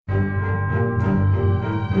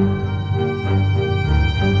Good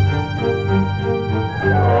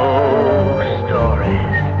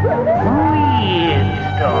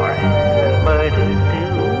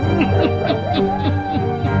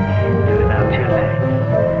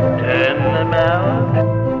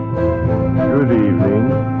evening.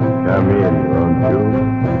 Come in, won't you?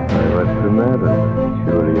 Why, what's the matter?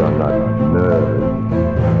 Surely you're not nervous.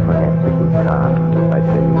 Perhaps if you can't, if I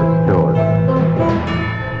tell you a story.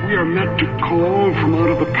 We are meant to call from out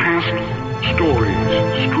of the past stories,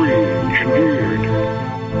 strange and weird.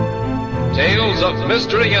 Tales of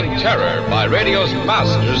mystery and terror by radio's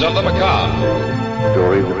masters of the macabre.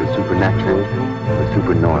 Stories of the supernatural, the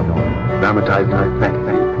supernormal, dramatized in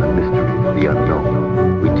fantasy, the mystery, the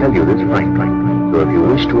unknown. We tell you this frankly, so if you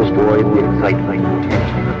wish to avoid the excitement and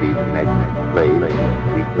tension of these imaginary plays,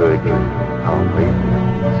 we urge you, calmly,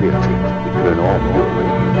 sincerely, to turn off your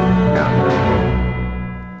radio now.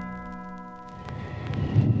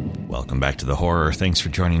 Welcome back to The Horror. Thanks for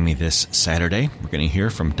joining me this Saturday. We're going to hear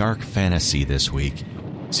from Dark Fantasy this week.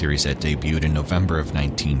 A series that debuted in November of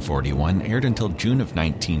 1941, aired until June of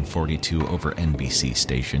 1942 over NBC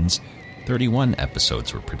stations. 31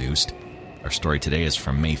 episodes were produced. Our story today is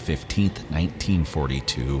from May 15th,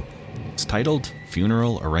 1942. It's titled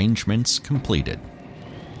Funeral Arrangements Completed.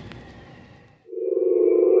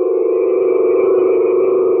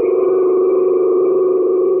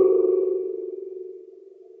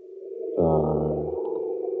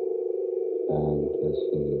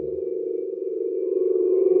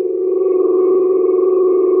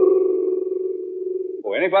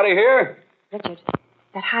 Anybody here? Richard,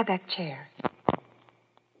 that high-back chair.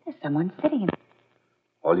 There's someone sitting in it.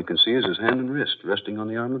 All you can see is his hand and wrist resting on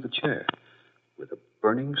the arm of the chair, with a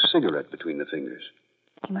burning cigarette between the fingers.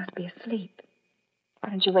 He must be asleep.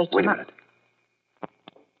 Why don't you wake Wait him a up? minute.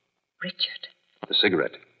 Richard. The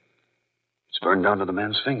cigarette. It's burned down to the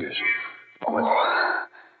man's fingers. Oh.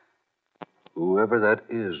 Whoever that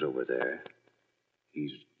is over there,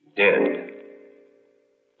 he's dead.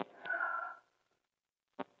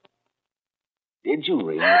 Did you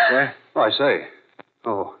ring, sir? Oh, I say.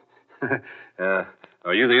 Oh.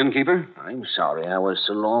 Are you the innkeeper? I'm sorry I was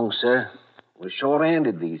so long, sir. We're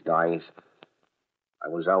short-handed these days. I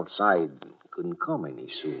was outside. Couldn't come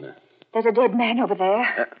any sooner. There's a dead man over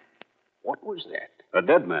there. What was that? A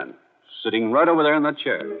dead man. Sitting right over there in that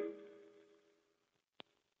chair.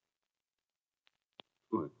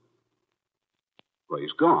 What? Well,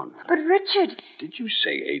 he's gone. But Richard... Did you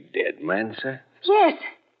say a dead man, sir? Yes.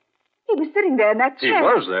 He was sitting there in that He chair.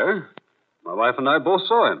 was there. My wife and I both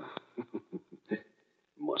saw him.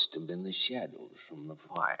 Must have been the shadows from the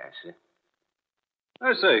fire, sir.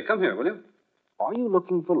 I say, come here, will you? Are you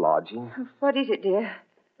looking for lodging? What is it, dear?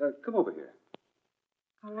 Come over here.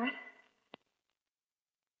 All right.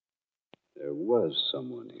 There was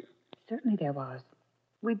someone here. Certainly there was.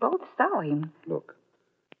 We both saw him. Look.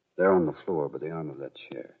 There on the floor by the arm of that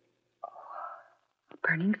chair. Oh, a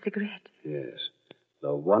burning cigarette. Yes.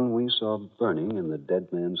 The one we saw burning in the dead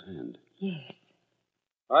man's hand. Yes.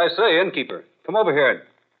 I say, innkeeper, come over here.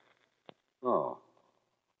 Oh.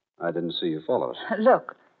 I didn't see you follow us.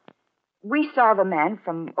 Look. We saw the man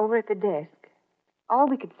from over at the desk. All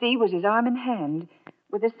we could see was his arm and hand,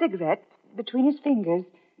 with a cigarette between his fingers.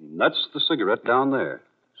 That's the cigarette down there.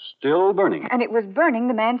 Still burning. And it was burning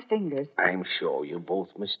the man's fingers. I'm sure you're both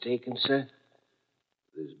mistaken, sir.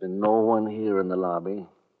 There's been no one here in the lobby.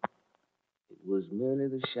 It was merely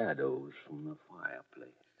the shadows from the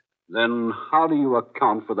fireplace. Then how do you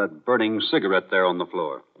account for that burning cigarette there on the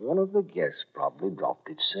floor? One of the guests probably dropped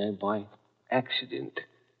it, sir, by accident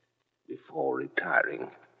before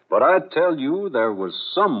retiring. But I tell you, there was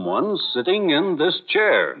someone sitting in this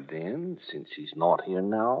chair. Then, since he's not here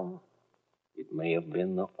now, it may have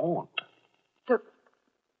been the aunt. The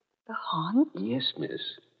haunt? Yes, miss.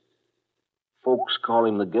 Folks call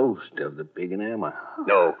him the ghost of the Pig and Hammer.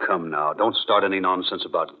 No, come now. Don't start any nonsense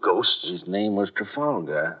about ghosts. His name was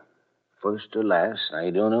Trafalgar. First or last,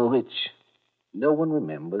 I don't know which. No one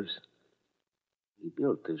remembers. He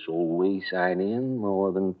built this old wayside inn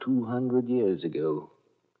more than 200 years ago.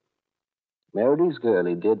 Married his girl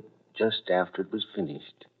he did just after it was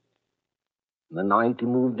finished. The night he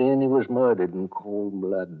moved in, he was murdered in cold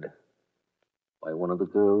blood by one of the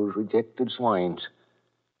girl's rejected swines.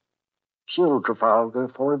 Killed Trafalgar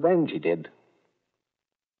for revenge, he did.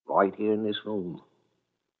 Right here in this room.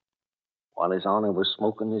 While His Honor was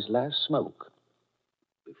smoking his last smoke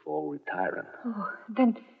before retiring. Oh,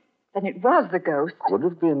 then it was the ghost. Could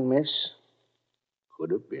have been, miss.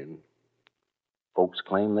 Could have been. Folks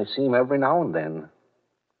claim they see him every now and then,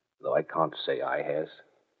 though I can't say I has.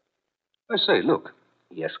 I say, look.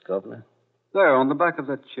 Yes, Governor? There, on the back of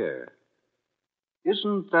that chair.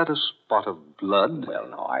 Isn't that a spot of blood? Well,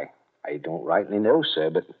 no, I don't rightly know, sir,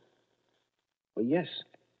 but... Well, yes.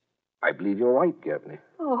 I believe you're right, Governor.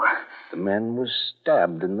 Oh. The man was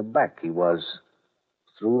stabbed in the back. He was.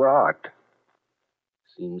 Through the heart.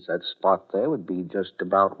 Seems that spot there would be just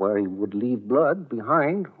about where he would leave blood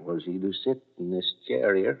behind, was he to sit in this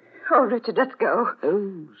chair here. Oh, Richard, let's go.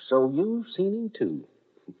 Oh, so you've seen him, too.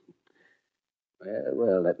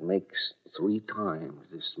 Well, that makes 3 times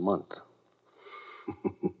this month.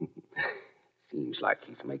 Seems like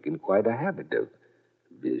he's making quite a habit of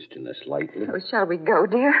visiting us lately. Oh, shall we go,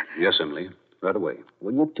 dear? Yes, Emily. Right away.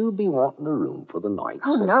 Will you two be wanting a room for the night?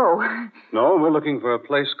 Oh, sir? no. No, we're looking for a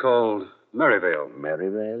place called Maryvale.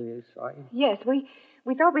 Maryvale, yes, Yes,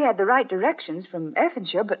 we thought we had the right directions from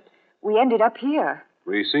Effinshire, but we ended up here.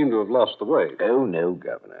 We seem to have lost the way. Oh, no,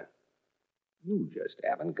 Governor. You just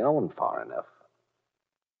haven't gone far enough.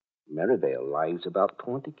 Maryvale lies about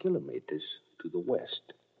 20 kilometers to the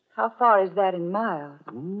west. How far is that in miles?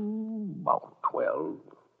 About 12,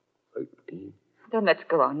 13. Then let's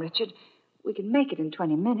go on, Richard. We can make it in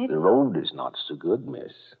 20 minutes. The road is not so good,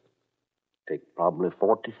 miss. Take probably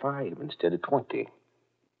 45 instead of 20.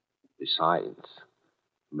 Besides,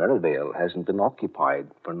 Maryvale hasn't been occupied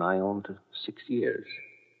for nigh on to 6 years.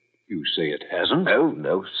 You say it hasn't? Oh,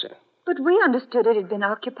 no, sir. But we understood it had been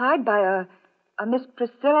occupied by a Miss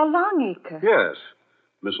Priscilla Longacre. Yes.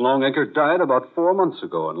 Miss Longacre died about 4 months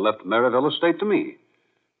ago and left Maryvale Estate to me.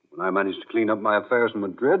 When I managed to clean up my affairs in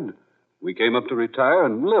Madrid, we came up to retire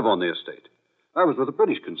and live on the estate. I was with a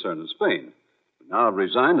British concern in Spain. Now I've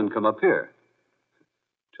resigned and come up here.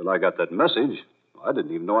 Till I got that message, I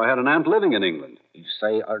didn't even know I had an aunt living in England. You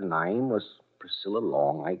say her name was Priscilla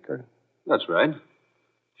Longacre? That's right.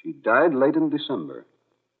 She died late in December.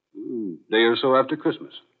 A day or so after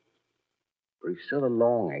Christmas. Priscilla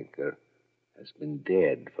Longacre has been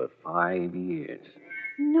dead for 5 years.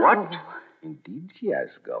 No. What? Indeed she has,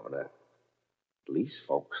 Governor. At least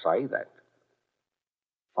folks say that.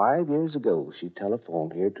 5 years ago, she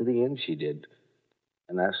telephoned here to the inn, she did,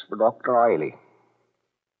 and asked for Dr. Eiley.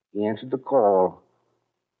 He answered the call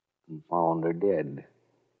and found her dead.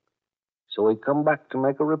 So he come back to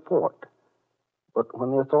make a report. But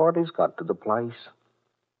when the authorities got to the place,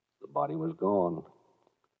 the body was gone.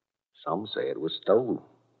 Some say it was stolen.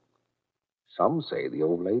 Some say the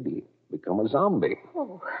old lady become a zombie.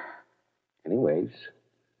 Oh. Anyways,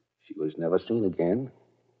 she was never seen again.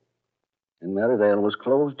 And Maryvale was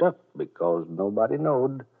closed up because nobody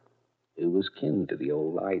knowed who was kin to the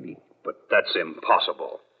old lady. But that's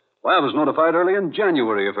impossible. Why, I was notified early in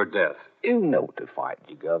January of her death. Who notified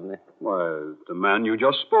you, Governor? Why, the man you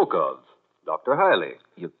just spoke of, Dr. Hiley.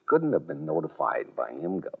 You couldn't have been notified by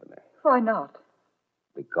him, Governor. Why not?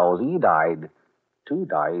 Because he died 2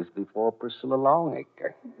 days before Priscilla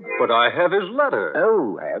Longacre. But I have his letter.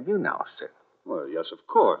 Oh, have you now, sir? Well, yes, of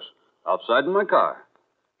course. Outside in my car.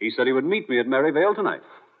 He said he would meet me at Maryvale tonight.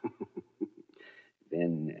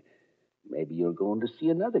 Then maybe you're going to see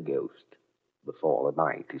another ghost before the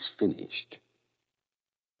night is finished.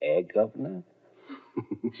 Eh, Governor?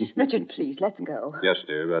 Richard, please, let's go. Yes,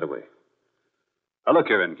 dear, right away. Now, look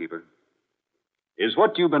here, innkeeper. Is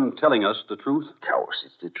what you've been telling us the truth? Of course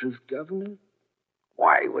it's the truth, Governor.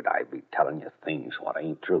 Why would I be telling you things what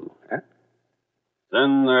ain't true, huh?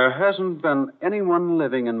 Then there hasn't been anyone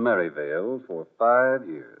living in Maryvale for 5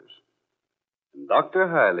 years. And Dr.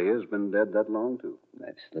 Hiley has been dead that long, too.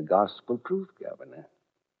 That's the gospel truth, Governor.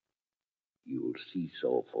 You'll see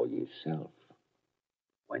so for yourself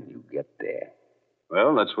when you get there.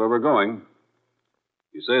 Well, that's where we're going.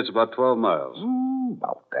 You say it's about 12 miles.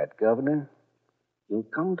 About that, Governor. You'll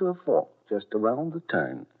come to a fork just around the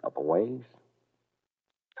turn, up a ways.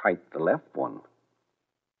 Take the left one.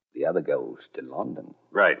 The other goes to London.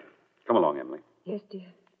 Right. Come along, Emily. Yes, dear.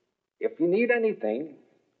 If you need anything,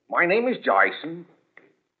 my name is Jason.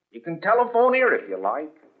 You can telephone here if you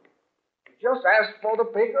like. Just ask for the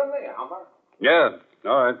pig on the hammer. Yeah,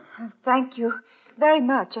 all right. Thank you very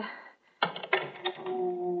much. I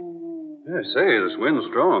say, this wind's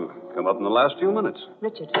strong. Come up in the last few minutes.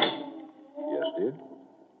 Richard, Yes, dear?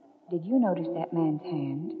 did you notice that man's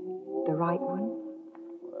hand? The right one?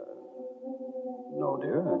 No,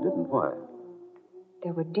 dear, I didn't. Why?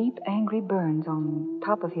 There were deep, angry burns on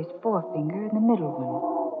top of his forefinger and the middle one.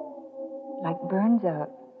 Like burns a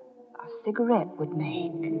cigarette would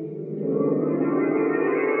make.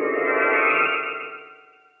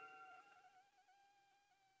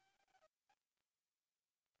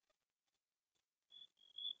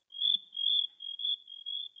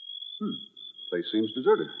 Place seems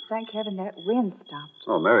deserted. Thank heaven that wind stopped.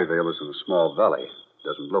 Oh, Maryvale is in a small valley.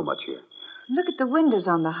 Doesn't blow much here. Look at the windows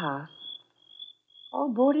on the house. All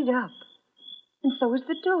boarded up. And so is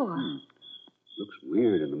the door. Looks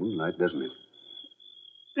weird in the moonlight, doesn't it?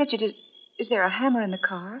 Richard, is there a hammer in the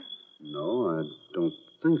car? No, I don't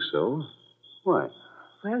think so. Why?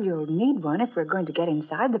 Well, you'll need one if we're going to get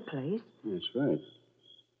inside the place. That's right.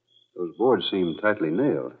 Those boards seem tightly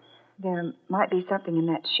nailed. There might be something in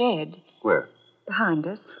that shed. Where? Behind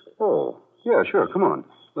us. Oh, yeah, sure. Come on.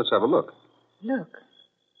 Let's have a look. Look.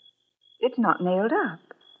 It's not nailed up.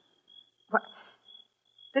 What?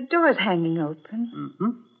 The door's hanging open. Mm-hmm.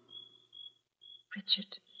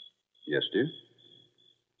 Richard, Yes, dear?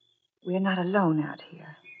 we're not alone out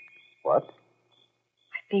here. What?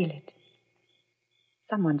 I feel it.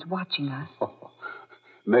 Someone's watching us.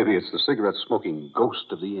 Maybe it's the cigarette-smoking ghost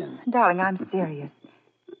of the inn. Darling, I'm serious.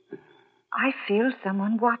 I feel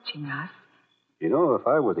someone watching us. You know, if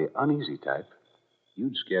I were the uneasy type,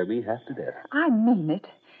 you'd scare me half to death. I mean it.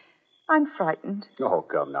 I'm frightened. Oh,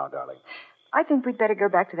 come now, darling. I think we'd better go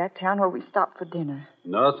back to that town where we stopped for dinner.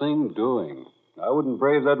 Nothing doing. I wouldn't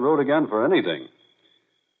brave that road again for anything.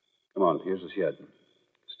 Come on, here's the shed.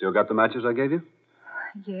 Still got the matches I gave you?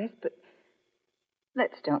 Yes, but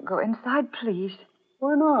let's don't go inside, please.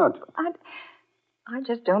 Why not? I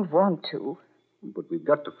just don't want to. But we've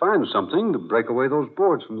got to find something to break away those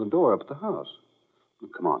boards from the door up at the house.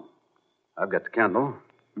 Come on. I've got the candle.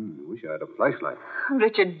 Wish I had a flashlight.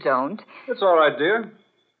 Richard, don't. It's all right, dear.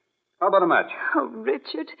 How about a match? Oh,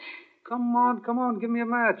 Richard. Come on. Give me a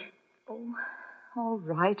match. Oh, all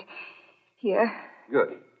right. Here.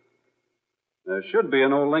 Good. There should be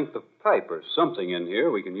an old length of pipe or something in here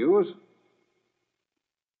we can use.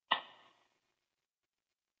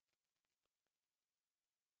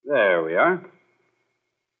 There we are.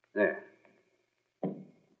 There.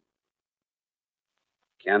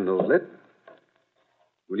 Candle lit.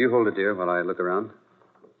 Will you hold it, dear, while I look around?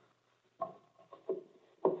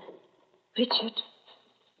 Richard.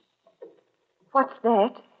 What's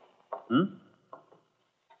that?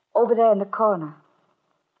 Over there in the corner.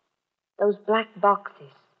 Those black boxes.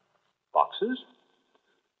 Boxes?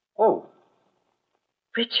 Oh.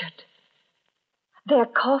 Richard. They're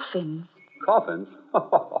coffins. Coffins?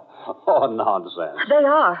 Oh, nonsense. They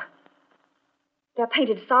are. They're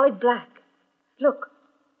painted solid black. Look.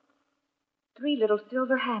 3 little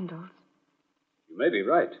silver handles. You may be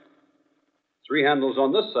right. 3 handles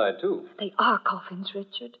on this side, too. They are coffins,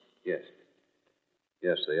 Richard. Yes.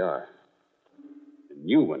 Yes, they are. And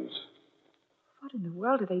new ones. What in the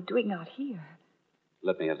world are they doing out here?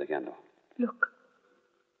 Let me have the candle. Look.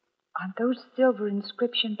 Aren't those silver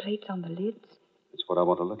inscription plates on the lids? That's what I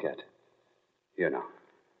want to look at. Here now.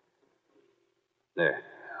 There.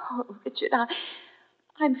 Oh, Richard,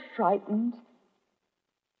 I'm frightened.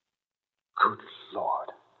 Good Lord.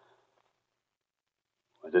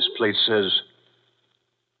 Why, this plate says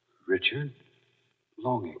Richard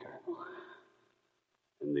Longacre.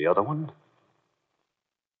 And the other one,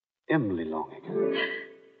 Emily Longacre.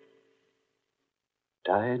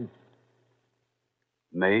 Died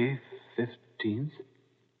May 15th,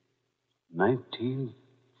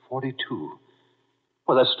 1942.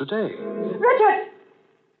 Well, that's today. Richard!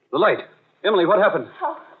 The light. Emily, what happened?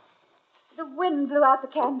 Oh, the wind blew out the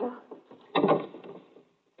candle.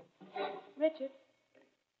 Richard?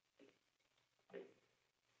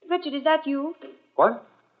 Richard, is that you? What?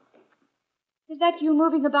 Is that you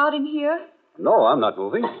moving about in here? No, I'm not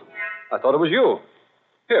moving. I thought it was you.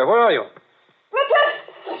 Here, where are you? Richard!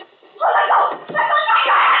 Oh, let go! Let go! Take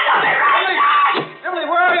your hands off me right now! Emily,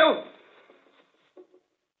 where are you?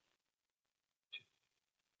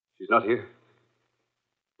 She's not here.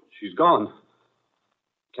 She's gone.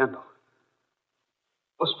 Candle.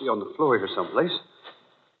 Must be on the floor here someplace.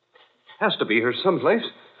 Has to be here someplace.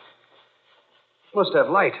 Must have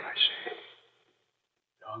light. I say.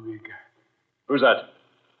 Longacre. Who's that?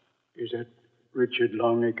 Is that Richard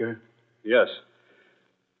Longacre? Yes.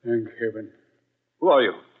 Thank heaven. Who are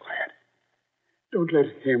you? Quiet. Don't let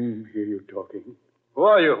him hear you talking. Who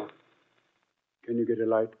are you? Can you get a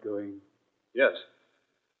light going? Yes.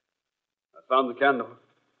 I found the candle.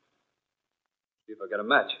 See if I get a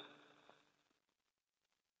match.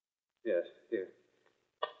 Yes, here.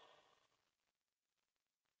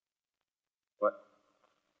 What?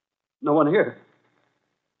 No one here.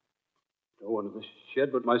 No one in the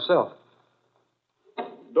shed but myself.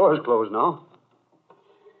 The door's closed now.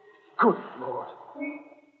 Good Lord.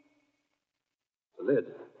 The lid.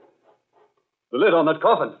 The lid on that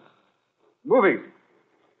coffin. Moving.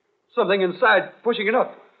 Something inside pushing it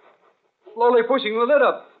up. Slowly pushing the lid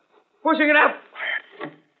up. Pushing it up.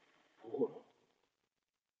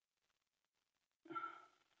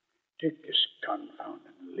 Take this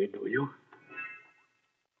confounded lid, will you?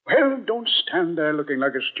 Well, don't stand there looking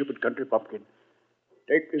like a stupid country bumpkin.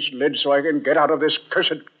 Take this lid so I can get out of this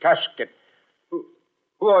cursed casket.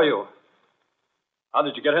 Who are you? How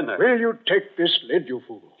did you get in there? Will you take this lid, you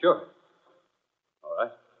fool? Sure. All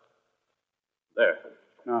right. There.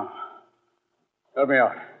 Now, help me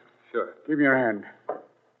out. Sure. Give me your hand.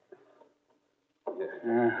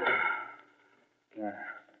 Yeah. Yeah.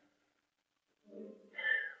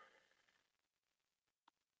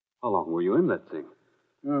 How long were you in that thing?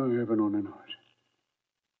 Oh, heaven only knows.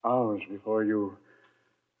 Hours before you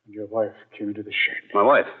and your wife came into the shed. My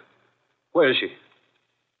wife? Where is she?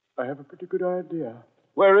 I have a pretty good idea.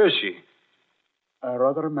 Where is she? I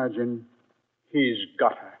rather imagine he's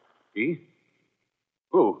got her. He?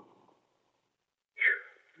 Who?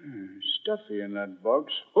 Stuffy in that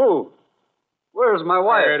box. Who? Where's my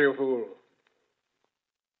wife? There, you fool.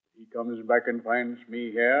 He comes back and finds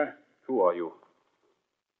me here. Who are you?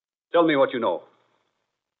 Tell me what you know.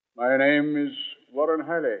 My name is Warren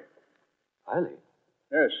Hiley. Hiley?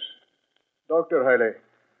 Yes. Dr. Hiley.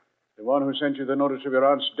 The one who sent you the notice of your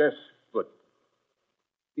aunt's death. But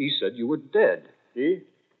he said you were dead. He?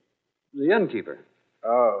 The innkeeper.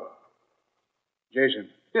 Oh. Jason.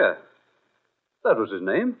 Yeah. That was his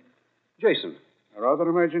name. Jason. I rather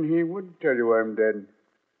imagine he would tell you I'm dead.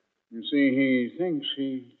 You see, he thinks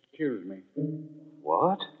he killed me.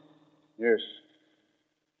 What? Yes.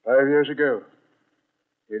 5 years ago.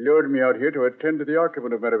 He lured me out here to attend to the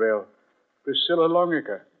occupant of Merivale, Priscilla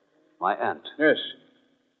Longacre. My aunt. Yes.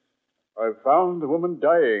 I found the woman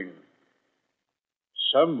dying.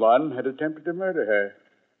 Someone had attempted to murder her.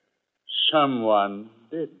 Someone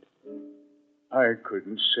did. I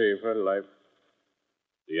couldn't save her life.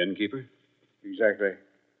 The innkeeper? Exactly.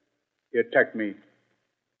 He attacked me.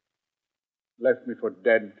 Left me for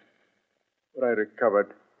dead. But I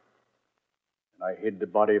recovered. And I hid the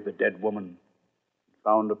body of the dead woman.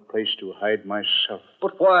 Found a place to hide myself.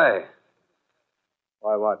 But why?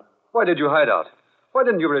 Why what? Why did you hide out? Why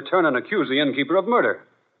didn't you return and accuse the innkeeper of murder?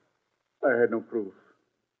 I had no proof.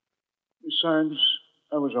 Besides,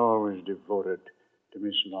 I was always devoted to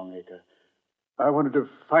Miss Longacre. I wanted to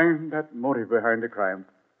find that motive behind the crime.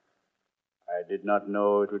 I did not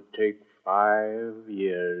know it would take 5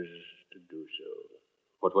 years to do so.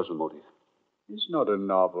 What was the motive? It's not a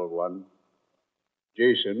novel one.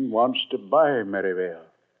 Jason wants to buy Merivale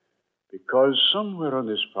because somewhere on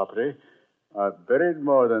this property I've buried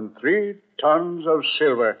more than 3 tons of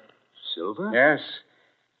silver. Silver? Yes.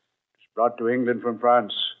 It was brought to England from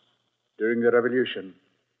France during the Revolution.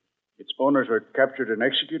 Its owners were captured and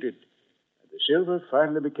executed. The silver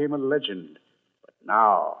finally became a legend. But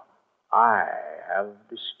now I have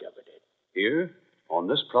discovered it. Here? On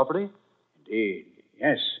this property? Indeed,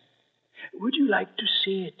 yes. Would you like to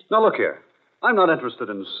see it? Now, look here. I'm not interested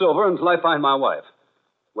in silver until I find my wife.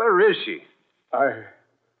 Where is she? I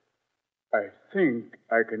think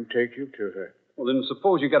I can take you to her. Well, then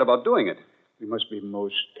suppose you get about doing it. We must be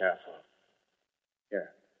most careful.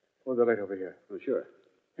 Here, hold the light over here. Oh, sure.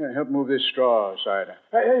 Here, help move this straw aside.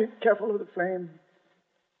 Hey, careful of the flame.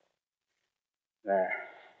 There.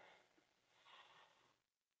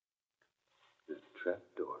 The trap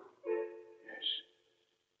door. Yes.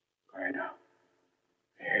 Quiet now.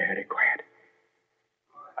 Very quiet.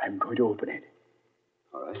 I'm going to open it.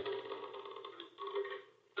 All right.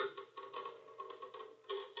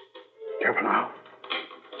 Careful now.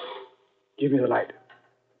 Give me the light.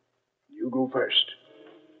 You go first.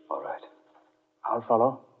 All right. I'll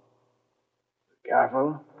follow.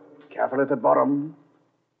 Careful. Careful at the bottom.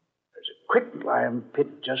 There's a quicklime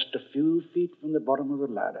pit just a few feet from the bottom of the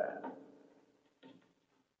ladder.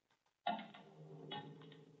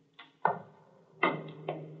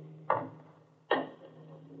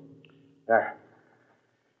 There.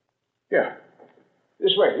 Here.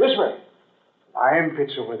 This way. Lime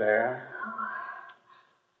pit's over there.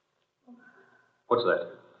 What's that?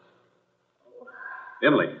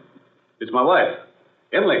 Emily. It's my wife.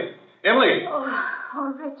 Emily.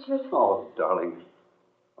 Oh, Richard. Oh, darling.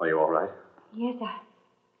 Are you all right? Yes,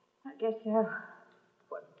 I guess so.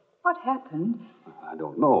 What happened? I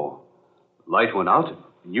don't know. The light went out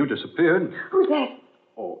and you disappeared. Who's that?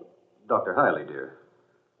 Oh, Dr. Hiley, dear.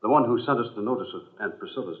 The one who sent us the notice of Aunt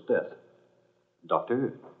Priscilla's death.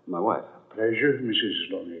 Doctor, my wife. Pleasure,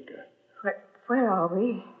 Mrs. Longacre. Where are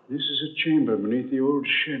we? This is a chamber beneath the old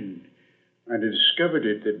shed. I discovered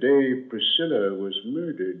it the day Priscilla was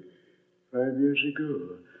murdered 5 years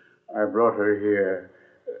ago. I brought her here.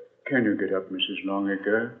 Can you get up, Mrs.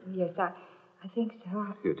 Longacre? Yes, I think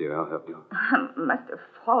so. Here, dear, I'll help you. I must have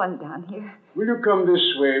fallen down here. Will you come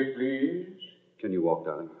this way, please? Can you walk,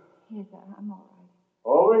 darling? Yes, I'm all right.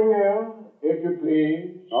 Over here, if you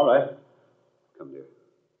please. All right. Come here.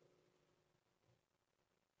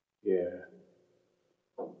 Here.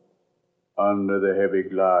 Under the heavy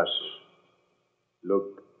glass.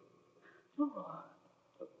 Look. The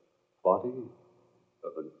body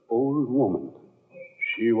of an old woman.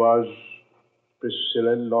 She was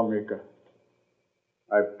Priscilla Longacre.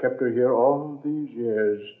 I've kept her here all these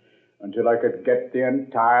years until I could get the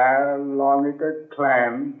entire Longacre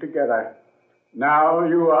clan together. Now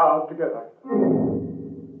you are together.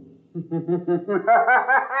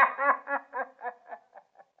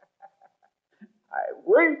 I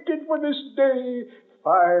waited for this day.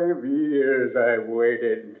 5 years I've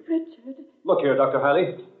waited. Richard. Look here, Dr.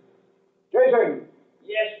 Hiley. Jason!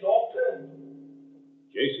 Yes, Doctor?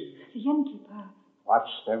 Jason. The innkeeper. Watch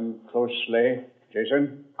them closely,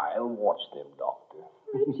 Jason. I'll watch them, Doctor.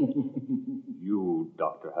 Richard. You,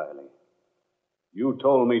 Dr. Hiley. You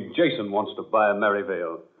told me Jason wants to buy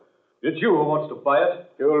Maryvale. It's you who wants to buy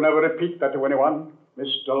it. You'll never repeat that to anyone,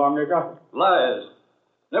 Mr. Longacre. Lies.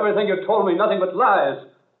 Everything you told me, nothing but lies.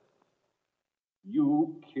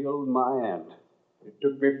 You killed my aunt. It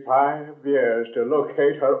took me 5 years to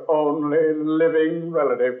locate her only living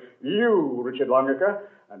relative, you, Richard Longacre.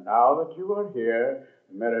 And now that you are here,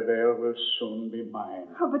 Maryvale will soon be mine.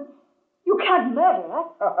 Oh, but you can't murder her.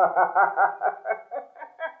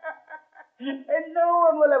 And no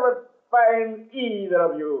one will ever find either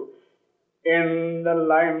of you in the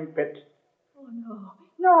lime pit. Oh, no.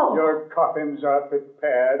 No. Your coffins are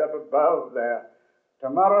prepared up above there.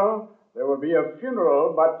 Tomorrow there will be a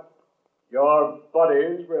funeral, but your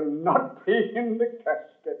bodies will not be in the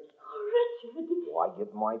casket. Oh, Richard. Do I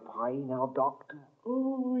get my pie now, Doctor?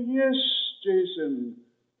 Oh, yes, Jason.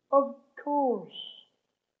 Of course.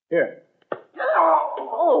 Here.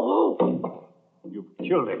 Oh. You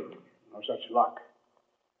killed him. No such luck.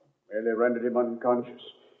 Merely rendered him unconscious.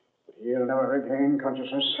 But he'll never regain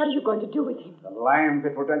consciousness. What are you going to do with him? The lime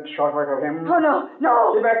pit will take short work of him. Oh, no.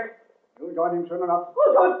 No. Get back. You'll join him soon enough.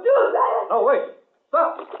 Oh, don't do that. Oh, wait.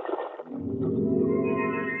 Stop.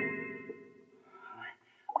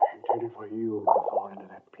 I intended for you to fall into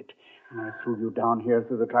that pit. And I threw you down here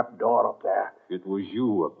through the trap door up there. It was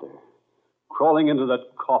you up there. Crawling into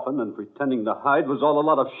that coffin and pretending to hide was all a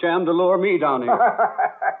lot of sham to lure me down here.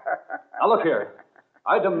 Now, look here.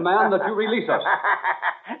 I demand that you release us.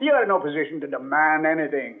 You're in no position to demand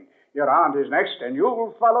anything. Your aunt is next, and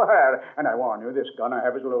you'll follow her. And I warn you, this gun I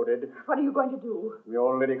have is loaded. What are you going to do? The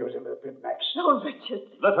old lady goes into the pit next. Oh, Richard.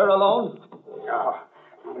 Let her alone. No,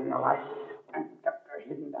 not in your life. And kept her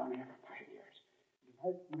hidden down here for 5 years.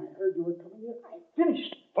 When I heard you were coming here, I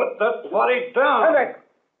finished. Put that body down. Stand back.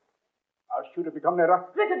 I'll shoot if you come nearer.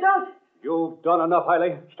 Richard, don't. You've done enough,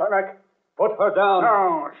 Hiley. Stand back. Put her down.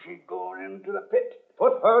 No, she's going into the pit.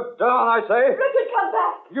 Put her down, I say. Richard, come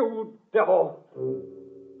back. You devil.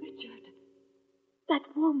 Richard, that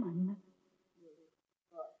woman.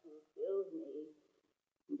 You killed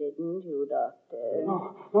me, didn't you, Doctor? No.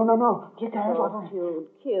 Take your hands off Thought her. you'd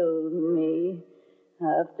killed me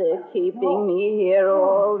after keeping me here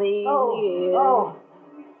all these years. No.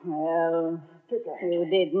 Well, you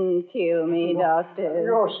didn't kill me, Doctor.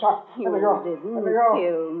 No, stop. You Let me go. didn't Let me go.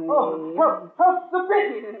 kill me. Oh, help! The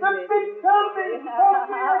pit! The pit! Help me! Help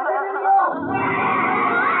me! I can't go!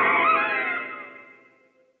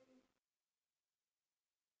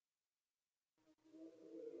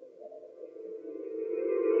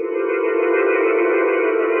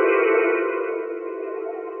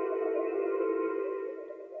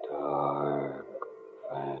 Dark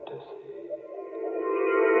fantasy.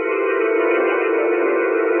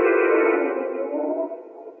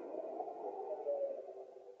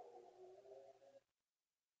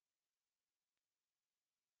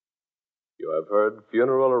 You have heard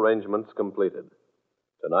Funeral Arrangements Completed.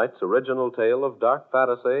 Tonight's original tale of Dark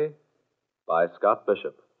Fantasy by Scott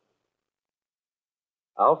Bishop.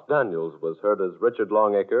 Alf Daniels was heard as Richard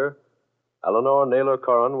Longacre. Eleanor Naylor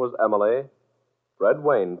Corrin was Emily. Fred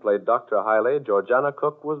Wayne played Dr. Hiley. Georgiana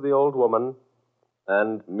Cook was the old woman.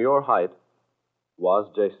 And Muir Height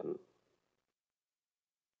was Jason.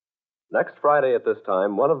 Next Friday at this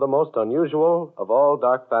time, one of the most unusual of all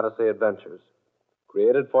dark fantasy adventures.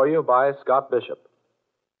 Created for you by Scott Bishop.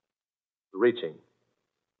 Reaching.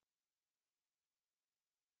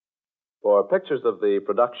 For pictures of the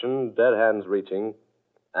production Dead Hands Reaching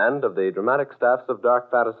and of the dramatic staffs of Dark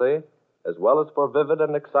Fantasy, as well as for vivid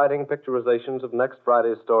and exciting picturizations of next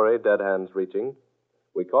Friday's story, Dead Hands Reaching,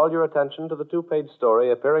 we call your attention to the 2-page story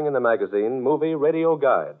appearing in the magazine Movie Radio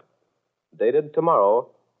Guide, dated tomorrow,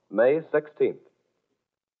 May 16th.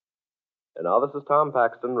 And now this is Tom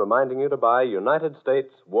Paxton reminding you to buy United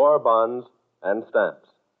States war bonds and stamps.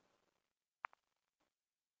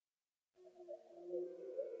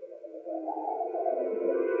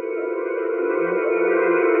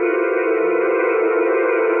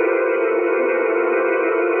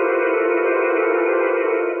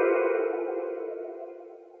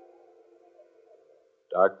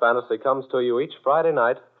 Dark Fantasy comes to you each Friday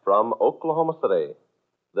night from Oklahoma City.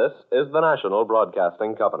 This is the National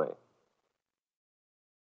Broadcasting Company.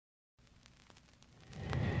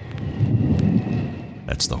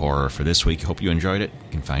 That's the horror for this week. Hope you enjoyed it.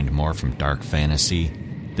 You can find more from Dark Fantasy,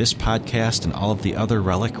 this podcast, and all of the other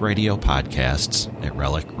Relic Radio podcasts at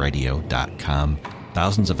relicradio.com.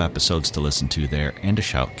 Thousands of episodes to listen to there and a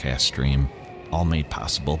Shoutcast stream, all made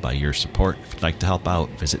possible by your support. If you'd like to help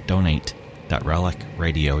out, visit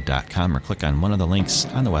donate.relicradio.com or click on one of the links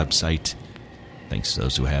on the website. Thanks to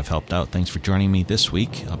those who have helped out. Thanks for joining me this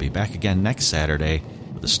week. I'll be back again next Saturday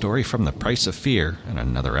with a story from The Price of Fear and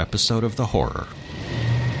another episode of The Horror.